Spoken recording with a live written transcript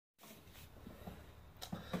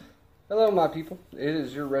Hello, my people. It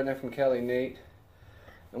is your redneck from Cali, Nate,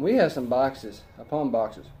 and we have some boxes upon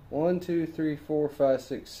boxes. 1, 2, 3, 4, 5,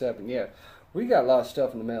 6, 7. Yeah, we got a lot of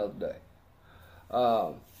stuff in the mail today.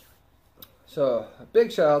 So a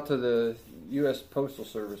big shout out to the U.S. Postal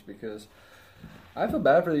Service because I feel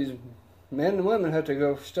bad for these men and women who have to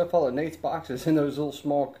go stuff all of Nate's boxes in those little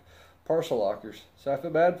small parcel lockers. So I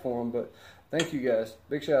feel bad for them, but thank you guys.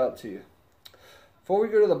 Big shout out to you. Before we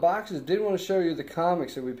go to the boxes, did want to show you the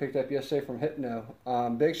comics that we picked up yesterday from Hypno.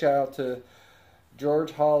 Big shout out to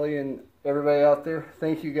George, Holly, and everybody out there.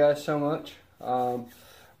 Thank you guys so much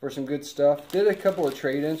for some good stuff. Did a couple of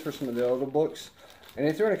trade-ins for some of the older books, and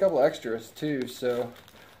they threw in a couple of extras too. So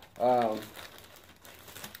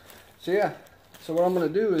yeah. So what I'm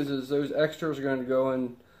going to do is those extras are going to go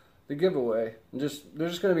in the giveaway, and they're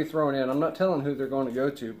just going to be thrown in. I'm not telling who they're going to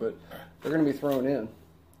go to, but they're going to be thrown in.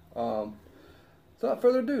 Without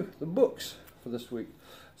further ado, the books for this week.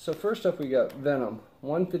 So first up we got Venom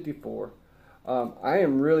 154. I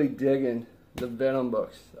am really digging the Venom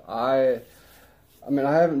books. I mean,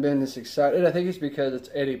 I haven't been this excited. I think it's because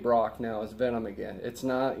it's Eddie Brock now as Venom again. It's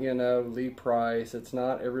not, you know, Lee Price. It's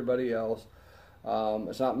not everybody else.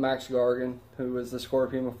 It's not Max Gargan, who was the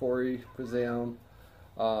Scorpion before he was them.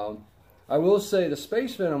 I will say the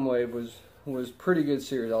Space Venom wave was pretty good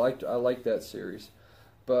series. I liked that series,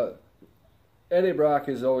 but Eddie Brock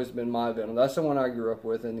has always been my Venom. That's the one I grew up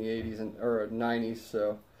with in the 80s or 90s.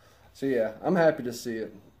 So yeah, I'm happy to see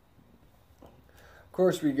it. Of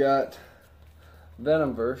course, we got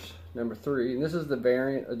Venomverse number 3, and this is the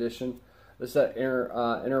variant edition. This is that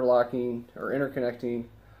interlocking or interconnecting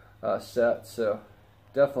set. So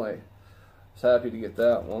definitely was happy to get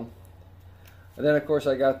that one. And then of course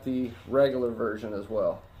I got the regular version as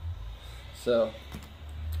well. So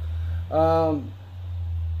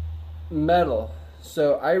Metal.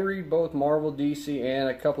 So I read both Marvel, DC, and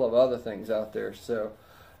a couple of other things out there. So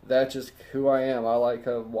that's just who I am. I like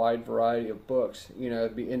a wide variety of books. You know,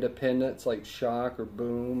 it'd be independents like Shock or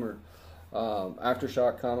Boom or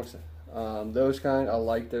Aftershock comics. Those kind, I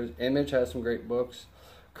like those. Image has some great books.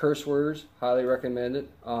 Curse Words, highly recommend it.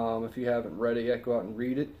 If you haven't read it yet, go out and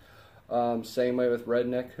read it. Same way with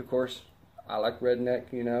Redneck, of course. I like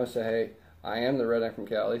Redneck, you know, so hey, I am the Redneck from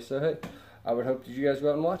Cali, so hey, I would hope that you guys go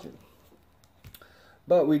out and watch it.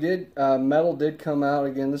 But we did, Metal did come out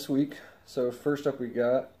again this week. So first up we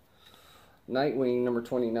got Nightwing number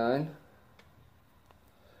 29.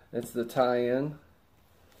 It's the tie-in.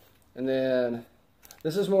 And then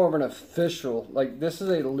this is more of an official, like this is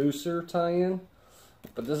a looser tie-in,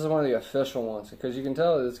 but this is one of the official ones because you can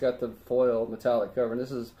tell that it's got the foil metallic cover. And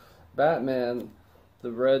this is Batman,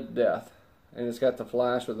 the Red Death, and it's got the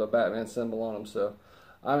Flash with the Batman symbol on him. So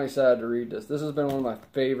I'm excited to read this. This has been one of my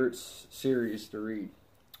favorite series to read.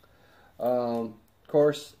 Of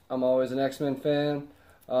course, I'm always an X-Men fan,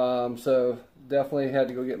 so definitely had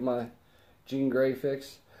to go get my Jean Grey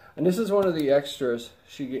fix. And this is one of the extras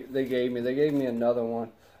they gave me. They gave me another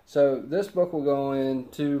one. So this book will go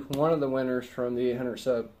into one of the winners from the 800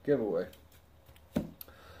 sub giveaway.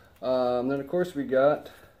 Then of course we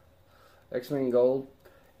got X-Men Gold.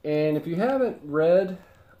 And if you haven't read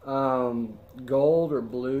Gold or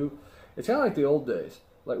Blue, it's kind of like the old days.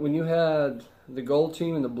 Like when you had the Gold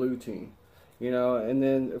team and the Blue team, you know, and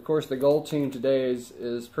then of course the Gold team today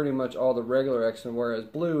is pretty much all the regular X-Men, whereas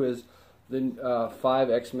Blue is the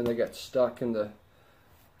 5 X-Men that got stuck in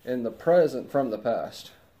the present from the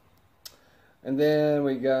past. And then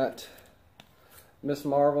we got Miss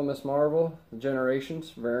Marvel, the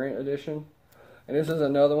Generations variant edition. And this is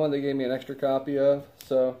another one they gave me an extra copy of.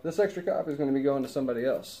 So this extra copy is going to be going to somebody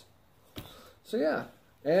else. So yeah.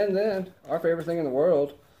 And then our favorite thing in the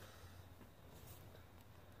world,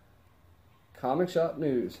 comic shop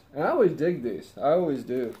news. And I always dig these. I always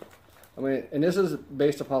do. I mean, and this is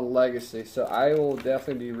based upon Legacy. So I will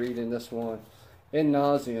definitely be reading this one in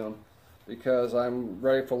nauseam because I'm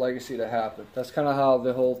ready for Legacy to happen. That's kind of how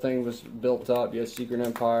the whole thing was built up. You had Secret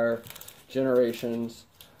Empire, Generations,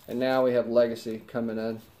 and now we have Legacy coming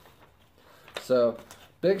in. So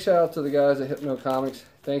big shout out to the guys at Hypno Comics.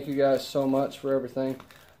 Thank you guys so much for everything.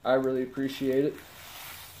 I really appreciate it.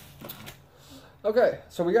 Okay,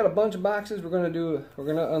 so we got a bunch of boxes. We're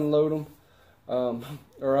gonna unload them,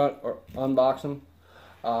 or unbox them.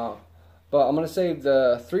 But I'm gonna save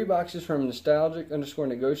the 3 boxes from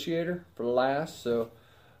Nostalgic_Negotiator for last. So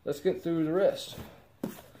let's get through the rest.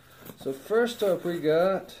 So first up we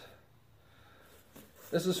got,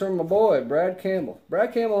 this is from my boy Brad Campbell.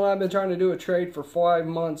 Brad Campbell and I have been trying to do a trade for 5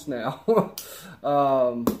 months now.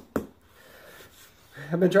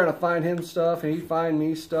 I've been trying to find him stuff and he find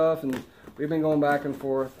me stuff, and We've been going back and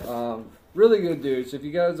forth. Really good dude. So if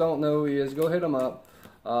you guys don't know who he is, go hit him up.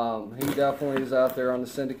 He definitely is out there on the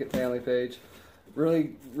Syndicate family page.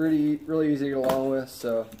 Really easy to get along with.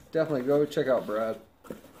 So definitely go check out Brad.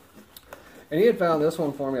 And he had found this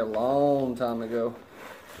one for me a long time ago.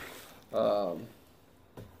 And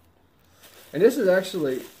this is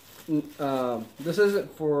actually, this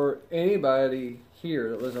isn't for anybody here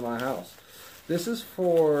that lives in my house. This is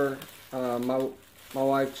for my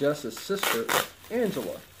wife Jess's sister,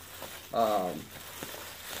 Angela.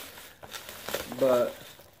 But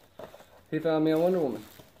he found me a Wonder Woman.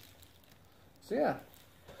 So yeah.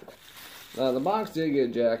 The box did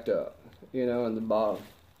get jacked up, you know, in the bottom.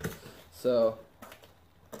 So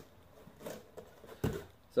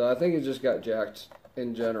I think it just got jacked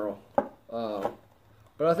in general.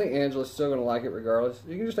 But I think Angela's still going to like it regardless.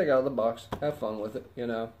 You can just take it out of the box. Have fun with it, you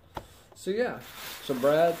know. So yeah. So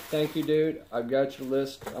Brad, thank you, dude. I've got your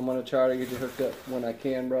list. I'm going to try to get you hooked up when I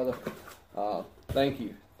can, brother. Thank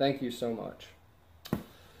you. Thank you so much.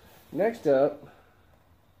 Next up.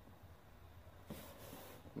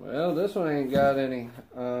 Well, this one ain't got any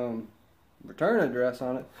return address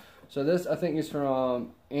on it. So this, I think, is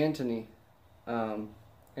from Antony. And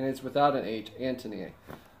it's without an H. Antony.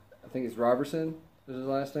 I think it's Robertson is his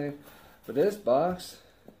last name. But this box,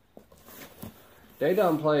 they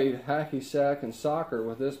done played hacky sack and soccer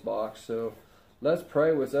with this box. So let's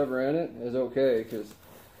pray what's ever in it is okay, because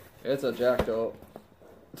it's a jacked up.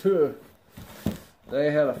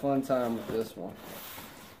 They had a fun time with this one.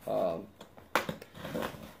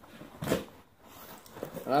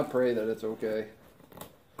 And I pray that it's okay.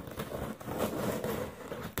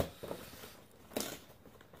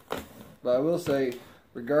 But I will say,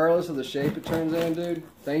 regardless of the shape it turns in, dude,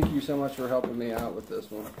 thank you so much for helping me out with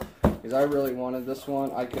this one. Because I really wanted this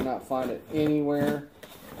one. I could not find it anywhere.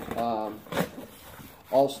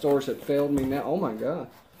 All stores had failed me now. Oh my god.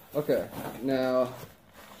 Okay, now,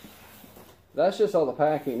 that's just all the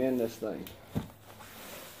packing in this thing.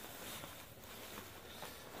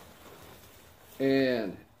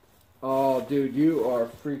 And, oh dude, you are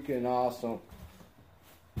freaking awesome.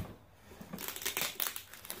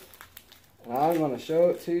 I'm going to show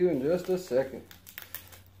it to you in just a second.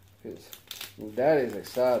 Because Daddy's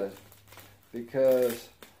excited. Because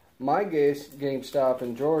my GameStop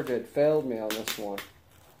in Georgia had failed me on this one.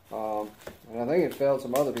 And I think it failed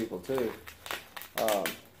some other people too.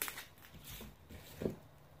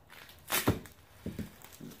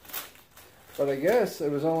 But I guess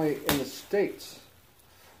it was only in the States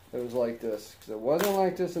it was like this. Because it wasn't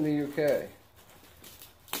like this in the UK.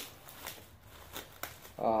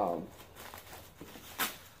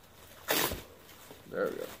 There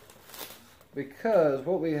we go. Because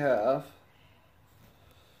what we have,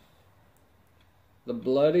 the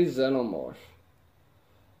Bloody Xenomorph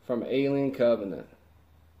from Alien Covenant.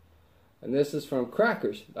 And this is from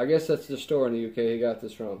Crackers. I guess that's the store in the UK he got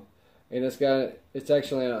this from. And it's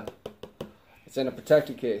actually in a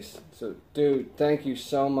protected case. So dude, thank you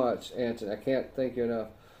so much, Antony. I can't thank you enough.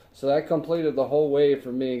 So that completed the whole wave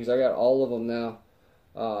for me, because I got all of them now.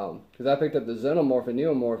 Because I picked up the Xenomorph and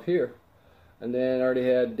Neomorph here. And then I already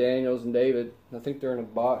had Daniels and David. I think they're in a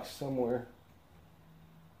box somewhere.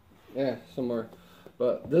 Yeah, somewhere.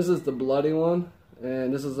 But this is the bloody one.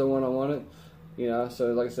 And this is the one I wanted. You know,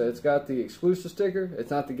 so like I said, it's got the exclusive sticker.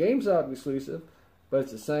 It's not the GameStop exclusive, but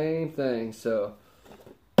it's the same thing. So,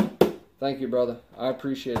 thank you, brother. I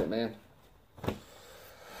appreciate it, man.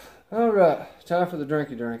 Alright, time for the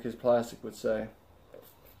drinky drink, as Plastic would say.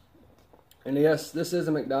 And yes, this is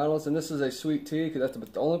a McDonald's, and this is a sweet tea, because that's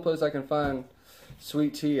the only place I can find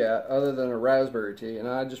sweet tea at, other than a raspberry tea. And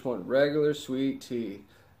I just want regular sweet tea,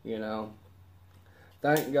 you know.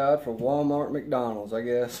 Thank God for Walmart, McDonald's, I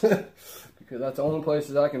guess, because that's the only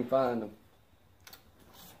places I can find them.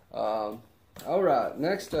 Alright,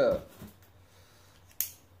 next up.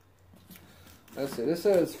 Let's see, this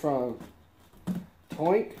is from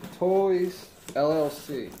Toink Toys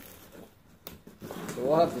LLC. So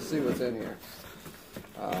we'll have to see what's in here.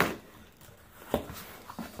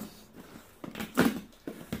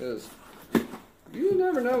 Because you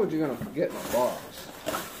never know what you're going to get in a box.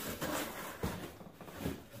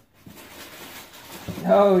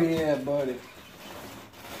 Oh yeah, buddy.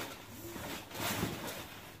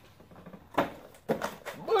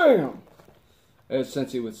 Bam! As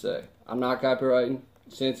Cincy would say. I'm not copywriting.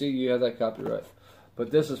 Cincy, you have that copyright. But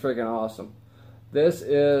this is freaking awesome. This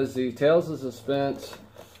is the Tales of Suspense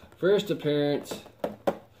first appearance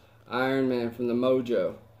Iron Man from the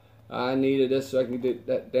Mojo. I needed this so I can get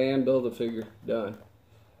that damn Build-A-Figure done.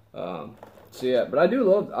 So yeah, but I do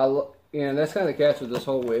love, and that's kind of the catch with this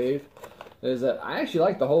whole wave. is that I actually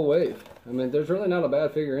like the whole wave. I mean, there's really not a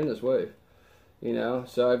bad figure in this wave. You know,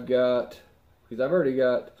 so I've got, because I've already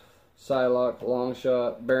got Psylocke,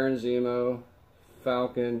 Longshot, Baron Zemo,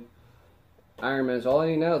 Falcon, Iron Man. So all I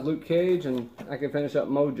need now is Luke Cage, and I can finish up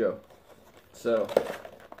Mojo. So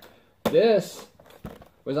this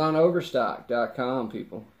was on Overstock.com,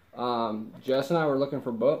 people. Jess and I were looking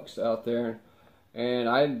for books out there, and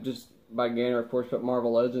I just, by Gainer, of course, put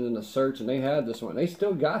Marvel Legends in the search, and they had this one. They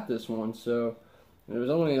still got this one, so it was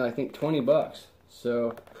only, I think, 20 bucks.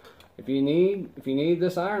 So if you need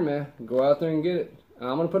this Iron Man, go out there and get it.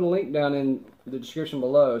 I'm going to put a link down in the description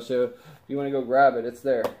below, so if you want to go grab it, it's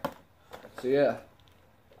there. So yeah,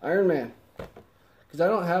 Iron Man. Because I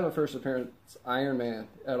don't have a first appearance Iron Man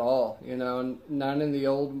at all, you know, not in the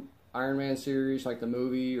old Iron Man series, like the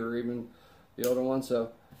movie or even the older one.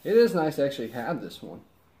 So it is nice to actually have this one.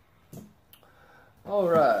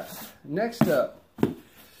 Alright, next up,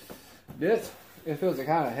 this, it feels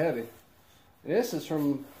kind of heavy. This is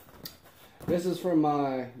from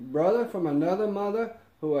my brother from another mother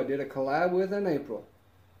who I did a collab with in April.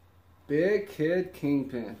 Big Kid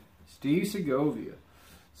Kingpin, Steve Segovia.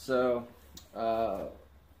 So,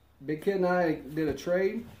 Big Kid and I did a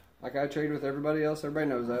trade, like I trade with everybody else. Everybody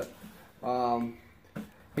knows that.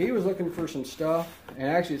 He was looking for some stuff, and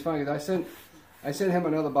actually it's funny because I sent him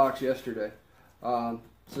another box yesterday.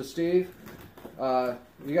 So Steve,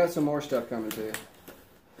 you got some more stuff coming to you.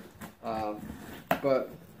 But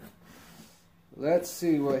let's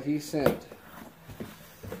see what he sent.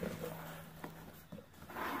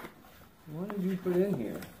 What did you put in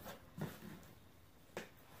here?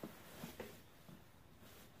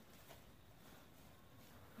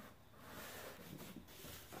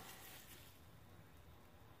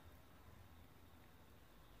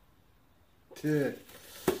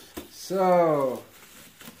 So,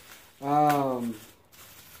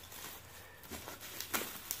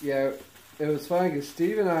 yeah, it was funny because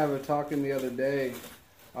Steve and I were talking the other day.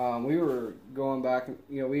 We were going back,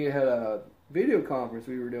 you know, we had a video conference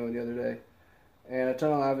we were doing the other day, and I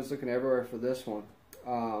told him I was looking everywhere for this one.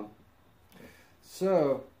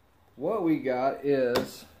 So, what we got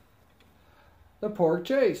is the Pork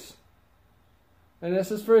Chase, and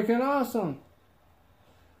this is freaking awesome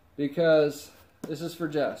because this is for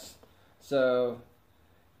Jess. So,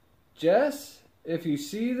 Jess, if you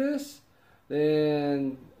see this,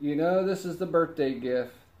 then you know this is the birthday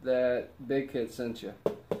gift that Big Kid sent you.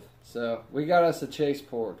 So, we got us a Chase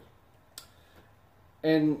Pork.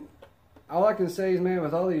 And all I can say is, man,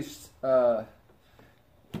 with all these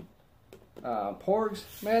porgs,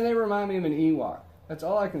 man, they remind me of an Ewok. That's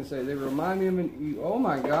all I can say. They remind me of an Ewok. Oh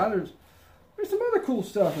my God, there's some other cool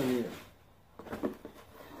stuff in here.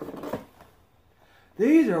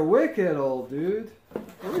 These are wicked, old dude.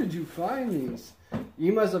 Where did you find these?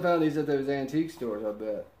 You must have found these at those antique stores, I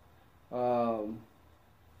bet.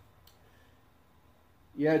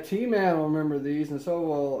 Yeah, T-Man will remember these, and so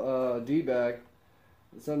will D-Bag.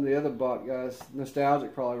 Some of the other bot guys,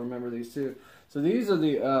 Nostalgic, probably remember these too. So these are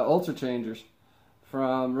the Ultra Changers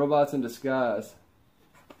from Robots in Disguise.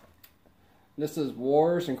 This is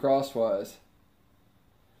Wars and Crosswise.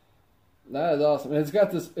 That is awesome. And it's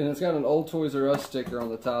got this, and it's got an old Toys R Us sticker on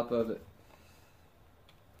the top of it.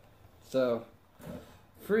 So,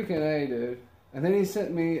 freaking A, dude. And then he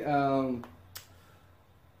sent me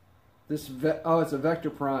this. It's a Vector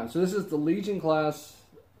Prime. So this is the Legion class,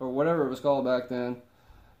 or whatever it was called back then,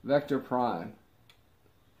 Vector Prime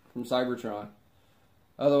from Cybertron,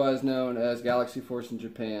 otherwise known as Galaxy Force in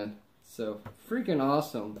Japan. So freaking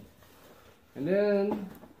awesome. And then,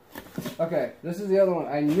 okay, this is the other one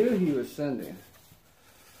I knew he was sending.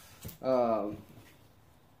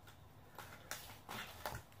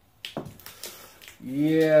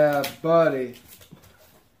 Yeah, buddy.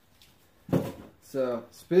 So,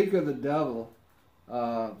 speak of the devil.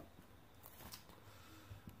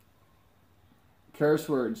 Curse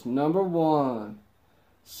words. Number 1.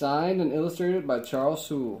 Signed and illustrated by Charles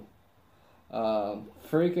Soule.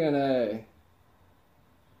 Freaking A.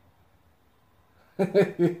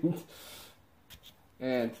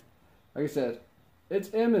 And like I said,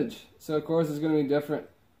 it's Image, so of course it's going to be different.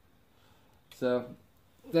 So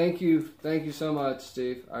thank you so much,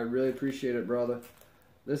 Steve. I really appreciate it, brother.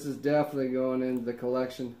 This is definitely going into the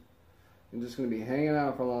collection and just going to be hanging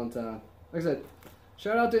out for a long time. Like I said,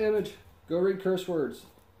 shout out to Image. Go read curse words.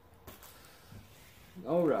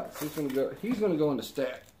 All right, so he's going to go in the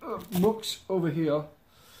stack of books over here.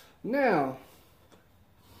 Now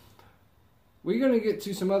we're going to get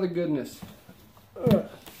to some other goodness.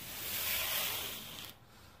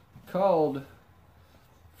 Called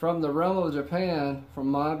From the Realm of Japan from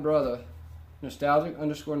my brother,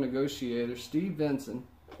 Nostalgic_negotiator, Steve Vinson.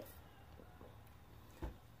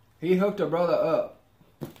 He hooked a brother up.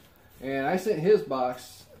 And I sent his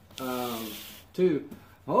box too.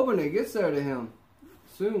 I'm hoping it gets there to him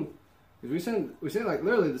soon. Because we sent like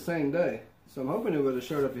literally the same day. So I'm hoping it would have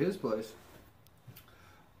showed up at his place.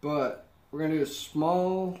 But we're going to do a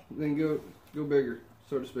small, then go bigger,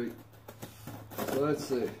 so to speak. So let's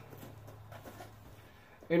see.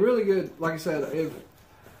 And really good, like I said,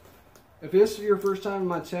 if this is your first time on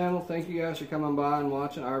my channel, thank you guys for coming by and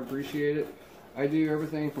watching. I appreciate it. I do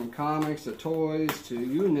everything from comics to toys to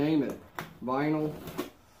you name it. Vinyl.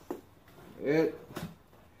 If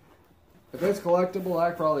it's collectible,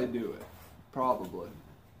 I probably do it. Probably.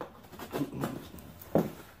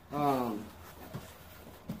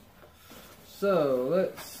 So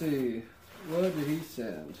let's see. What did he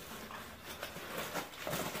send?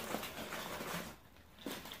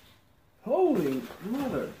 Holy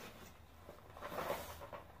mother.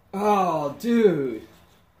 Oh, dude.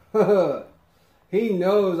 He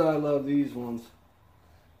knows I love these ones.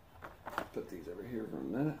 Put these over here for a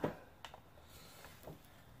minute.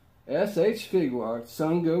 SH Figuart,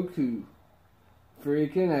 Son Goku.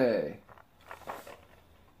 Freaking A.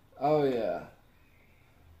 Oh, yeah.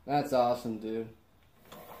 That's awesome, dude.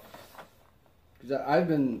 Because I've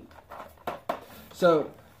been...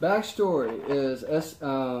 So, backstory is...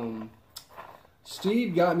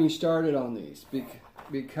 Steve got me started on these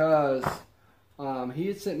because he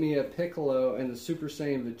had sent me a Piccolo and the Super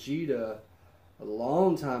Saiyan Vegeta a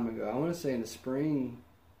long time ago. I want to say in the spring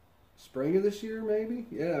of this year, maybe?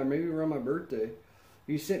 Yeah, or maybe around my birthday.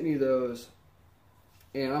 He sent me those,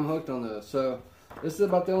 and I'm hooked on those. So, this is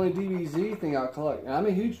about the only DBZ thing I'll collect. And I'm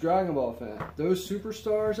a huge Dragon Ball fan. Those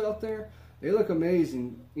superstars out there, they look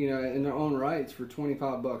amazing, you know, in their own rights for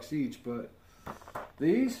 25 bucks each. But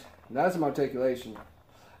these... That's my articulation.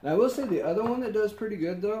 Now I will say the other one that does pretty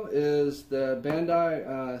good though is the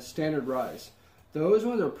Bandai Standard Rise. Those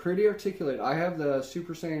ones are pretty articulated. I have the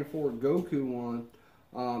Super Saiyan 4 Goku one,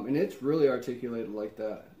 and it's really articulated like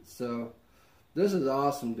that. So this is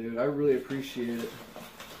awesome, dude. I really appreciate it.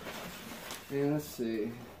 And let's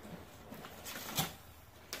see.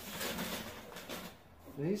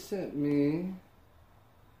 They sent me...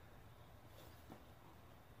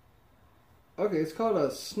 Okay, it's called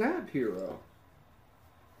a Snap Hero.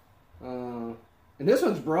 And this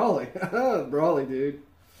one's Brawly. Brawly, dude.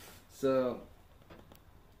 So,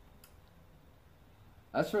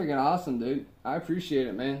 that's freaking awesome, dude. I appreciate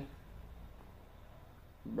it, man.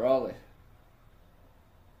 Brawly.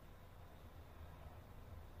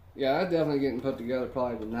 Yeah, I'm definitely getting put together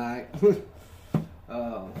probably tonight.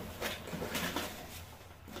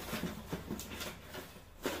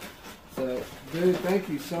 So, dude, thank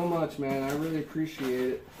you so much, man. I really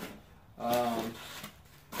appreciate it. And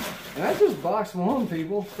that's just box one,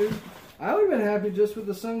 people. Dude, I would have been happy just with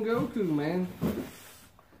the Son Goku, man.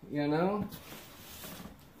 You know?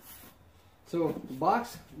 So,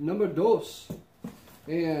 box number dos.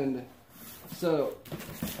 And, so,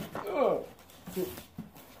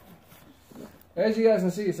 as you guys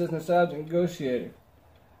can see, it says Nostalgic Negotiator.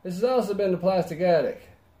 This has also been the Plastic Attic.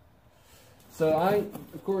 So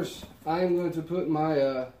of course, I am going to put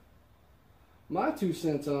my my 2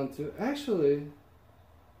 cents onto it. Actually,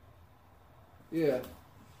 yeah,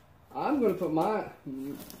 I'm going to put my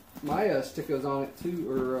stickers on it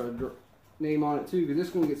too, or name on it too, because this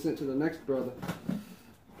is going to get sent to the next brother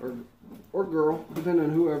or girl, depending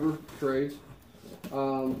on whoever trades.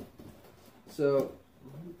 So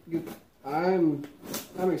I'm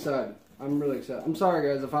excited. I'm really excited. I'm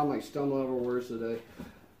sorry, guys, if I'm like stumbling over words today.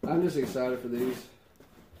 I'm just excited for these,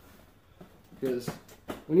 because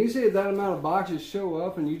when you see that amount of boxes show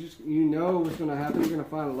up and you know what's going to happen, you're going to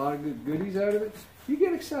find a lot of good goodies out of it, you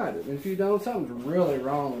get excited. And if you don't, something's really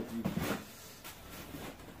wrong with you.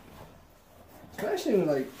 Especially when,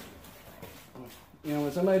 like, you know,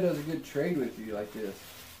 when somebody does a good trade with you like this.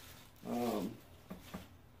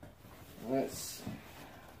 Let's...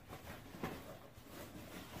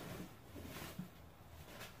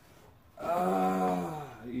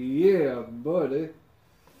 Yeah, buddy.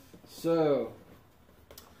 So,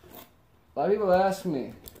 a lot of people ask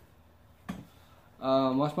me,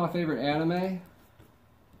 what's my favorite anime?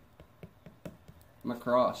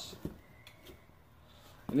 Macross.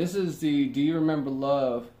 And this is the Do You Remember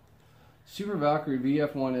Love Super Valkyrie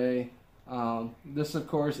VF1A. This, of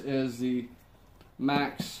course, is the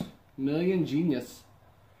Max Million Genius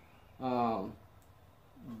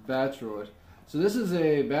Batroid. So this is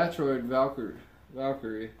a Batroid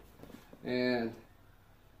Valkyrie, and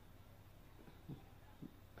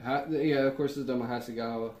yeah, of course, this is done by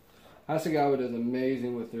Hasegawa. Hasegawa does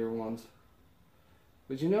amazing with their ones.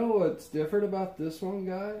 But you know what's different about this one,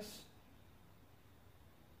 guys?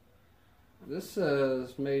 This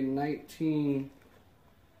says made 19...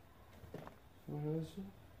 What is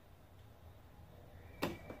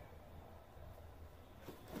it?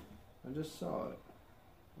 I just saw it.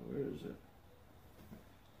 Where is it?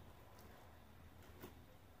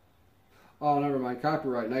 Oh, never mind.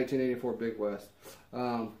 Copyright 1984 Big West.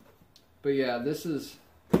 But yeah, this is...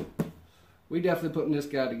 We definitely putting this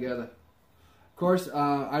guy together. Of course,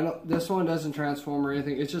 I don't. This one doesn't transform or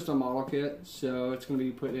anything. It's just a model kit, so it's going to be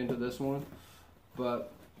put into this one.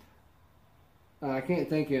 But I can't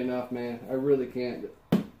thank you enough, man. I really can't.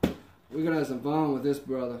 We're going to have some fun with this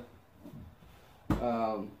brother.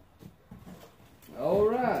 All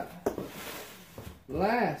right.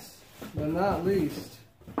 Last but not least,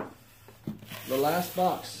 the last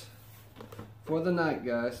box for the night,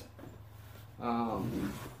 guys.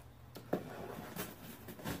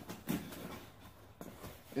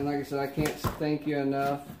 And like I said, I can't thank you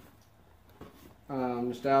enough,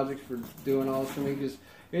 Nostalgic, for doing all this for me. Because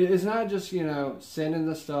it's not just, you know, sending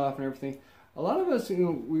the stuff and everything. A lot of us, you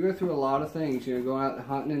know, we go through a lot of things, you know, going out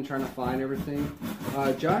hunting and trying to find everything.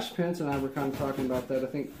 Josh Pence and I were kind of talking about that, I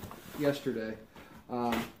think, yesterday.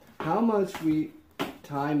 How much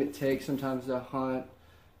time it takes sometimes to hunt,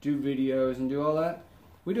 do videos, and do all that.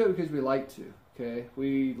 We do it because we like to, okay?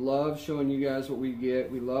 We love showing you guys what we get.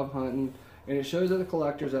 We love hunting. And it shows other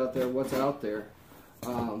collectors out there what's out there.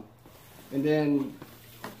 And then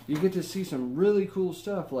you get to see some really cool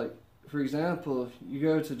stuff. Like, for example, you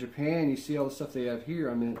go to Japan, you see all the stuff they have here.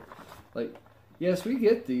 I mean, like, yes, we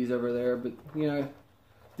get these over there, but, you know,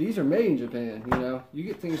 these are made in Japan, you know. You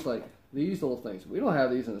get things like these little things. We don't have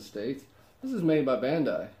these in the States. This is made by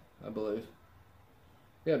Bandai, I believe.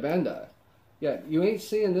 Yeah, Bandai. Yeah, you ain't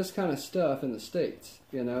seeing this kind of stuff in the States,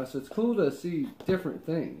 you know. So it's cool to see different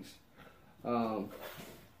things. I'm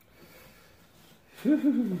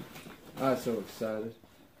so excited.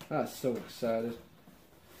 I'm so excited.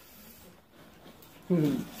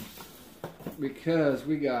 Because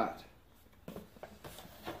we got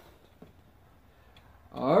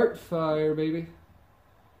Art Fire, baby.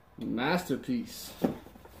 Masterpiece.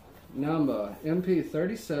 Number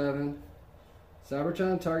MP37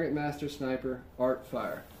 Cybertron Target Master Sniper Art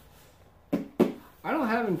Fire. I don't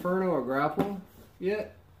have Inferno or Grapple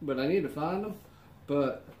yet, but I need to find them.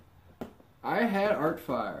 But I had Art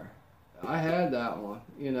Fire. I had that one,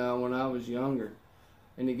 you know, when I was younger.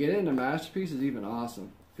 And to get into Masterpiece is even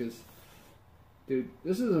awesome. Because, dude,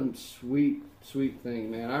 this is a sweet, sweet thing,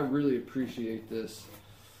 man. I really appreciate this.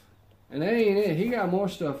 And that ain't it. He got more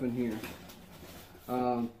stuff in here.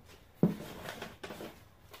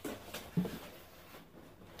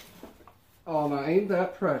 Oh, now ain't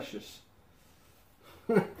that precious.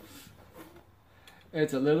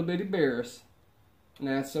 It's a little bitty Beerus. And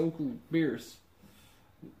that's so cool. Beerus.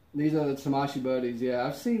 These are the Tamashi Buddies. Yeah,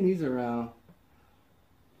 I've seen these around.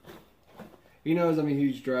 He knows I'm a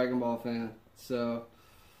huge Dragon Ball fan. So,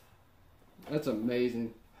 that's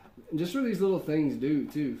amazing. And just what these little things do,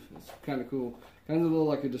 too. It's kind of cool. Kind of a little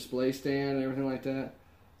like a display stand and everything like that.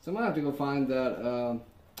 So, I'm going to have to go find that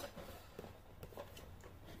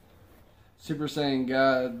Super Saiyan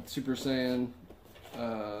God, Super Saiyan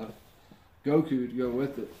Goku to go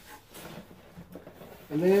with it.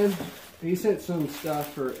 And then he sent some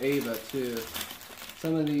stuff for Ava too.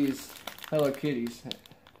 Some of these Hello Kitties.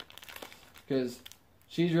 Because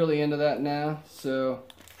she's really into that now. So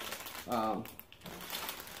I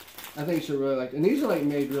think she'll really like it. And these are like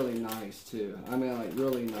made really nice too. I mean, like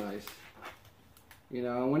really nice. You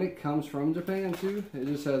know, and when it comes from Japan too, it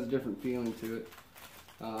just has a different feeling to it.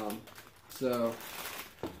 So,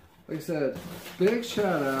 like I said, big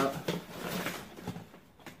shout out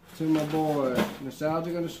to my boy,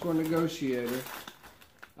 Nostalgic_Negotiator,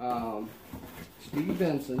 Steve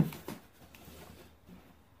Benson.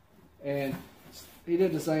 And he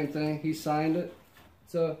did the same thing. He signed it.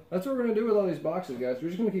 So, that's what we're going to do with all these boxes, guys. We're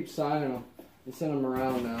just going to keep signing them and send them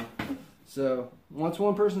around now. So, once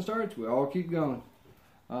one person starts, we all keep going.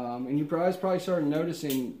 And you guys probably started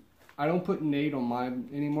noticing I don't put Nate on mine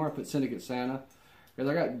anymore. I put Syndicate Santa. Because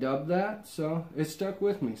I got dubbed that, so it stuck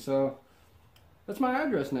with me. So, that's my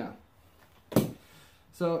address now.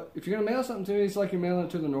 So, if you're going to mail something to me, it's like you're mailing it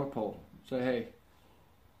to the North Pole. Say, hey,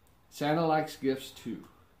 Santa likes gifts too.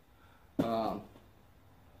 So,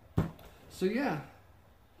 yeah.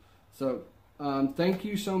 So, thank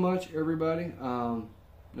you so much, everybody.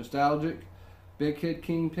 Nostalgic, Big Kid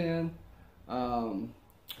Kingpin,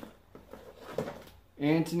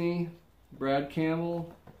 Antony, Brad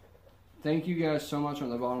Campbell. Thank you guys so much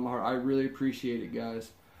from the bottom of my heart. I really appreciate it,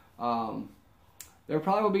 guys. There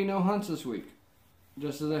probably will be no hunts this week.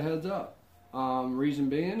 just as a heads up. Reason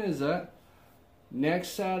being is that next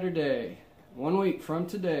Saturday, 1 week from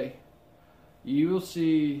today, you will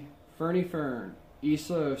see Fernie Fern,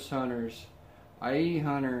 Esos Hunters, IE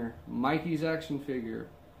Hunter, Mikey's Action Figure,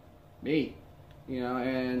 me,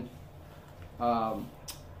 and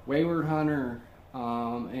Wayward Hunter,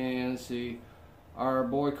 and let's see, our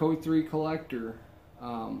boy Code 3 Collector,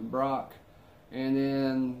 Brock, and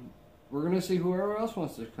then we're going to see whoever else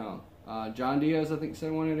wants to come. John Diaz, I think,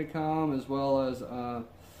 said wanted to come, as well as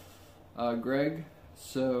Greg.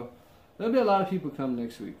 So there'll be a lot of people come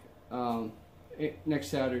next week, next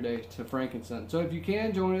Saturday to Frankenstein. So if you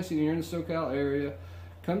can join us and you're in the SoCal area,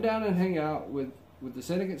 come down and hang out with the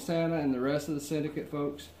Syndicate Santa and the rest of the Syndicate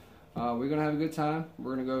folks. We're going to have a good time.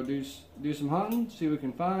 We're going to go do some hunting, see what we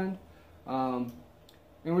can find.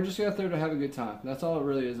 And we're just out there to have a good time. That's all it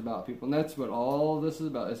really is about, people. And that's what all this is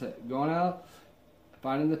about, is going out,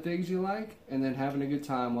 finding the figs you like, and then having a good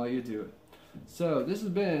time while you do it. So this has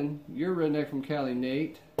been your Redneck from Cali,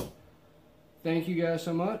 Nate. Thank you guys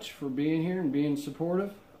so much for being here and being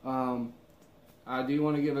supportive. I do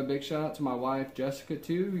want to give a big shout out to my wife, Jessica,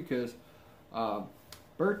 too, because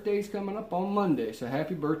birthday's coming up on Monday. So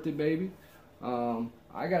happy birthday, baby.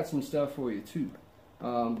 I got some stuff for you, too.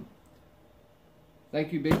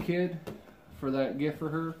 Thank you, Big Kid, for that gift for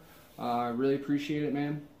her. I really appreciate it,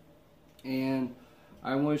 man. And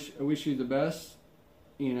I wish you the best,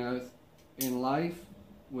 in life,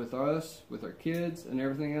 with us, with our kids, and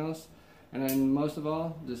everything else. And then most of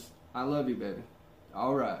all, I love you, baby.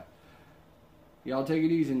 All right. Y'all take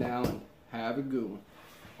it easy now and have a good one.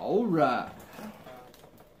 All right.